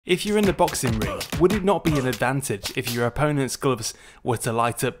If you're in the boxing ring, would it not be an advantage if your opponent's gloves were to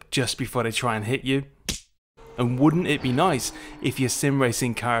light up just before they try and hit you? And wouldn't it be nice if your sim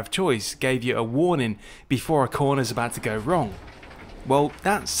racing car of choice gave you a warning before a corner's about to go wrong? Well,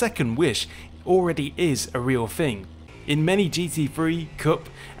 that second wish already is a real thing. In many GT3, Cup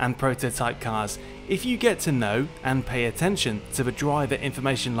and prototype cars, if you get to know and pay attention to the driver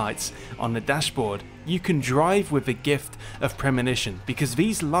information lights on the dashboard, you can drive with the gift of premonition, because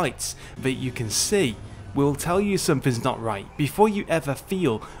these lights that you can see will tell you something's not right before you ever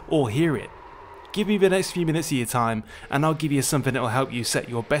feel or hear it. Give me the next few minutes of your time and I'll give you something that will help you set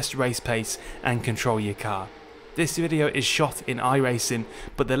your best race pace and control your car. This video is shot in iRacing,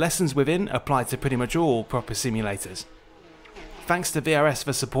 but the lessons within apply to pretty much all proper simulators. Thanks to VRS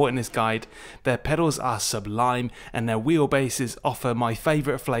for supporting this guide. Their pedals are sublime and their wheelbases offer my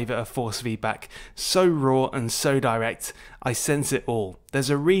favourite flavour of force feedback. So raw and so direct, I sense it all. There's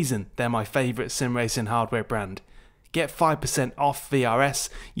a reason they're my favourite sim racing hardware brand. Get 5% off VRS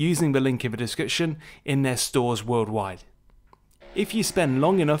using the link in the description in their stores worldwide. If you spend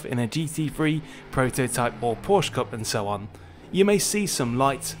long enough in a GT3, prototype or Porsche Cup and so on, you may see some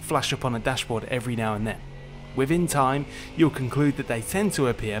lights flash up on a dashboard every now and then. Within time, you'll conclude that they tend to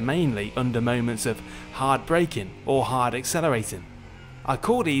appear mainly under moments of hard braking or hard accelerating. I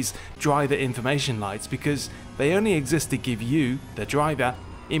call these driver information lights because they only exist to give you, the driver,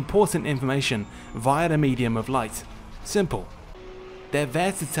 important information via the medium of light. Simple. They're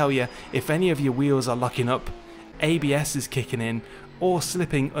there to tell you if any of your wheels are locking up, ABS is kicking in, or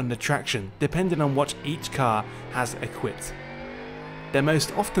slipping under traction, depending on what each car has equipped. They're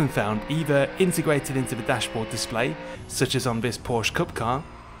most often found either integrated into the dashboard display, such as on this Porsche Cup car,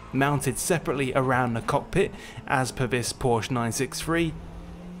 mounted separately around the cockpit as per this Porsche 963,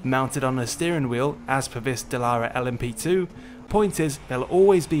 mounted on the steering wheel as per this Dallara LMP2. Point is, they'll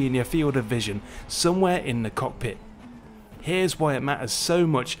always be in your field of vision somewhere in the cockpit. Here's why it matters so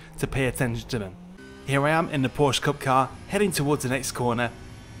much to pay attention to them. Here I am in the Porsche Cup car, heading towards the next corner.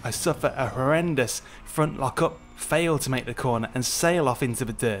 I suffer a horrendous front lockup, fail to make the corner and sail off into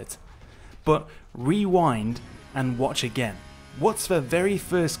the dirt. But rewind and watch again. What's the very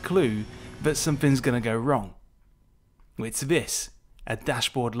first clue that something's going to go wrong? It's this, a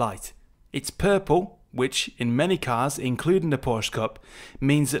dashboard light. It's purple, which in many cars, including the Porsche Cup,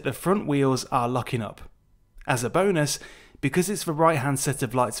 means that the front wheels are locking up. As a bonus, because it's the right hand set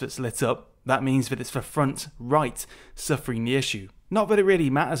of lights that's lit up, that means that it's the front right suffering the issue. Not that it really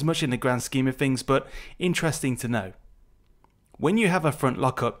matters much in the grand scheme of things, but interesting to know. When you have a front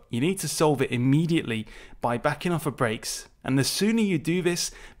lockup, you need to solve it immediately by backing off the brakes, and the sooner you do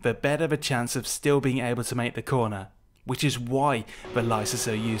this, the better the chance of still being able to make the corner, which is why the lights are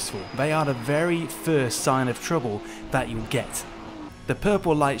so useful. They are the very first sign of trouble that you'll get. The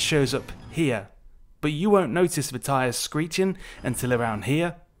purple light shows up here, but you won't notice the tyres screeching until around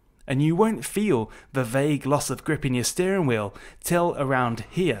here. And you won't feel the vague loss of grip in your steering wheel till around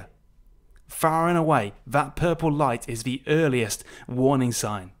here. Far and away, that purple light is the earliest warning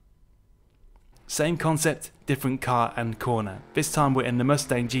sign. Same concept, different car and corner. This time we're in the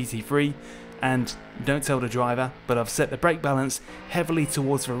Mustang GT3, and don't tell the driver, but I've set the brake balance heavily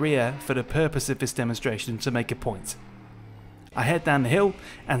towards the rear for the purpose of this demonstration to make a point. I head down the hill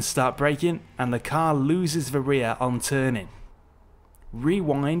and start braking, and the car loses the rear on turning.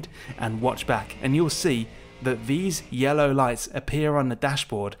 Rewind and watch back and you'll see that these yellow lights appear on the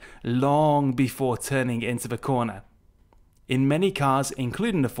dashboard long before turning into the corner. In many cars,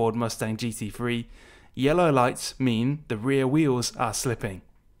 including the Ford Mustang GT3, yellow lights mean the rear wheels are slipping.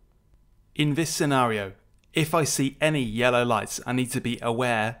 In this scenario, if I see any yellow lights, I need to be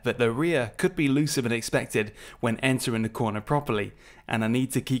aware that the rear could be looser than expected when entering the corner properly, and I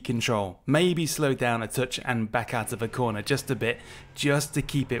need to keep control. Maybe slow down a touch and back out of the corner just a bit, just to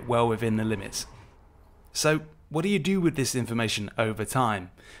keep it well within the limits. So, what do you do with this information over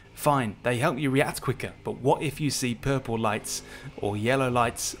time? Fine, they help you react quicker, but what if you see purple lights or yellow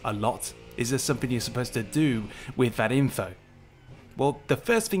lights a lot? Is there something you're supposed to do with that info? Well, the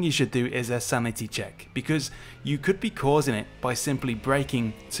first thing you should do is a sanity check, because you could be causing it by simply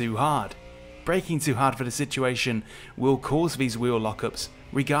braking too hard. Braking too hard for the situation will cause these wheel lockups,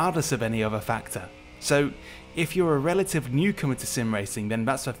 regardless of any other factor. So, if you're a relative newcomer to sim racing, then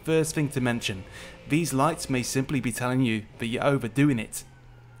that's the first thing to mention. These lights may simply be telling you that you're overdoing it.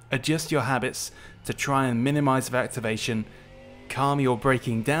 Adjust your habits to try and minimize the activation. Calm your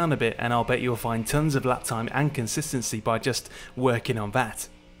braking down a bit, and I'll bet you'll find tons of lap time and consistency by just working on that.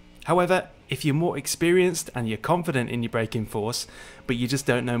 However, if you're more experienced and you're confident in your braking force, but you just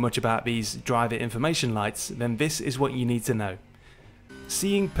don't know much about these driver information lights, then this is what you need to know.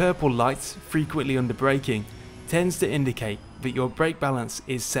 Seeing purple lights frequently under braking tends to indicate that your brake balance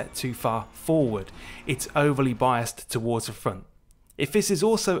is set too far forward. It's overly biased towards the front. If this is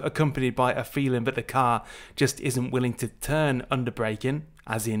also accompanied by a feeling that the car just isn't willing to turn under braking,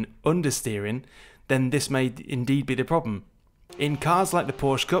 as in understeering, then this may indeed be the problem. In cars like the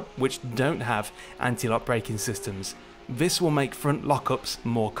Porsche Cup, which don't have anti-lock braking systems, this will make front lockups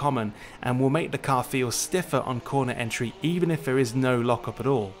more common and will make the car feel stiffer on corner entry even if there is no lockup at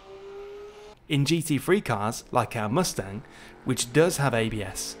all. In GT3 cars, like our Mustang, which does have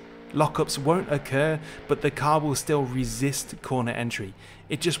ABS, lockups won't occur, but the car will still resist corner entry.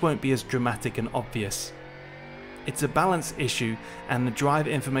 It just won't be as dramatic and obvious. It's a balance issue, and the driver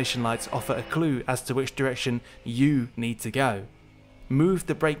information lights offer a clue as to which direction you need to go. Move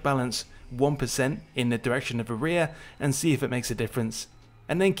the brake balance 1% in the direction of the rear and see if it makes a difference,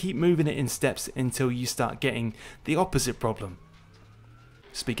 and then keep moving it in steps until you start getting the opposite problem.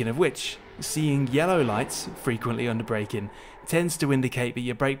 Speaking of which, seeing yellow lights frequently under braking tends to indicate that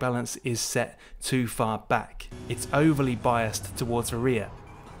your brake balance is set too far back. It's overly biased towards the rear.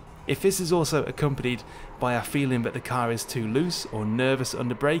 If this is also accompanied by a feeling that the car is too loose or nervous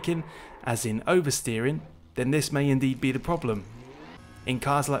under braking, as in oversteering, then this may indeed be the problem. In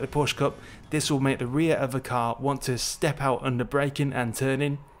cars like the Porsche Cup, this will make the rear of the car want to step out under braking and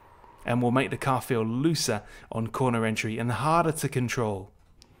turning, and will make the car feel looser on corner entry and harder to control.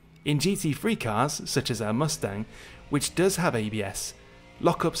 In GT3 cars, such as our Mustang, which does have ABS,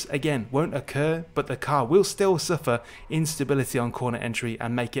 lockups again won't occur, but the car will still suffer instability on corner entry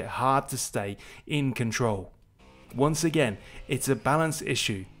and make it hard to stay in control. Once again, it's a balance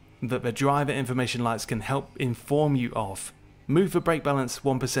issue that the driver information lights can help inform you of. Move the brake balance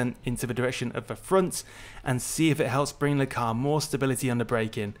 1% into the direction of the front and see if it helps bring the car more stability under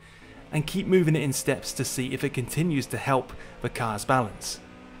braking, and keep moving it in steps to see if it continues to help the car's balance.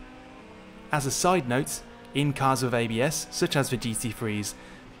 As a side note, in cars with ABS, such as the GT3s,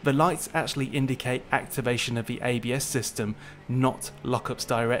 the lights actually indicate activation of the ABS system, not lockups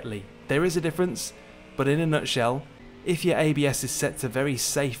directly. There is a difference, but in a nutshell, if your ABS is set to very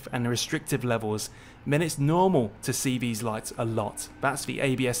safe and restrictive levels, then it's normal to see these lights a lot. That's the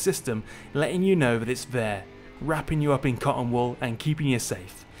ABS system letting you know that it's there, wrapping you up in cotton wool and keeping you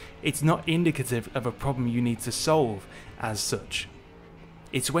safe. It's not indicative of a problem you need to solve as such.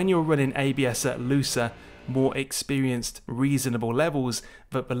 It's when you're running ABS at looser, more experienced, reasonable levels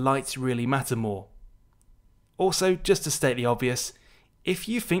that the lights really matter more. Also, just to state the obvious, if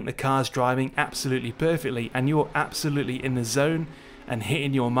you think the car's driving absolutely perfectly and you're absolutely in the zone and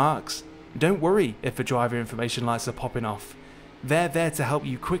hitting your marks, don't worry if the driver information lights are popping off. They're there to help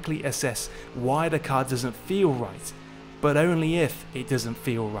you quickly assess why the car doesn't feel right, but only if it doesn't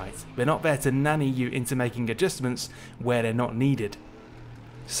feel right. They're not there to nanny you into making adjustments where they're not needed.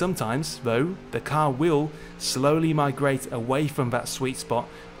 Sometimes, though, the car will slowly migrate away from that sweet spot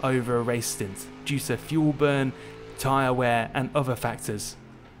over a race stint due to fuel burn, tyre wear and other factors.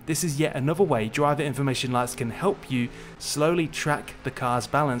 This is yet another way driver information lights can help you slowly track the car's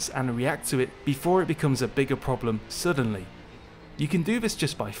balance and react to it before it becomes a bigger problem suddenly. You can do this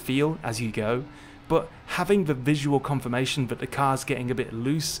just by feel as you go, but having the visual confirmation that the car's getting a bit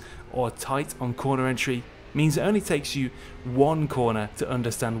loose or tight on corner entry means it only takes you one corner to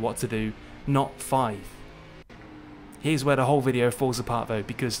understand what to do, not 5. Here's where the whole video falls apart though,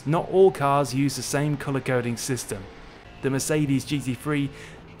 because not all cars use the same colour coding system. The Mercedes GT3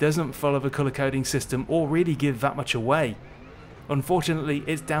 doesn't follow the colour coding system or really give that much away. Unfortunately,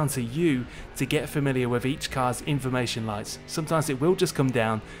 it's down to you to get familiar with each car's information lights. Sometimes it will just come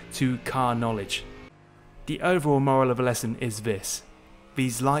down to car knowledge. The overall moral of the lesson is this: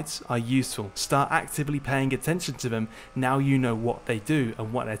 these lights are useful. Start actively paying attention to them now you know what they do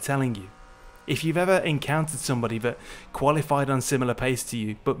and what they're telling you. If you've ever encountered somebody that qualified on similar pace to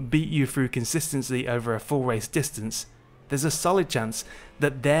you but beat you through consistency over a full race distance, there's a solid chance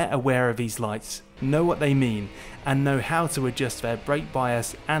that they're aware of these lights, know what they mean, and know how to adjust their brake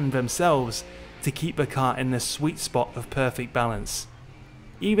bias and themselves to keep the car in the sweet spot of perfect balance.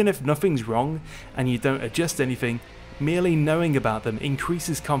 Even if nothing's wrong and you don't adjust anything, merely knowing about them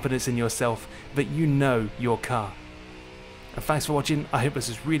increases confidence in yourself that you know your car. And thanks for watching. I hope this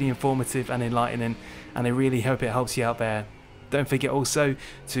was really informative and enlightening, and I really hope it helps you out there. Don't forget also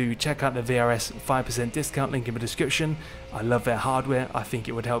to check out the VRS 5% discount link in the description. I love their hardware, I think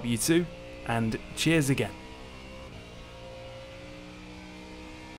it would help you too, and cheers again.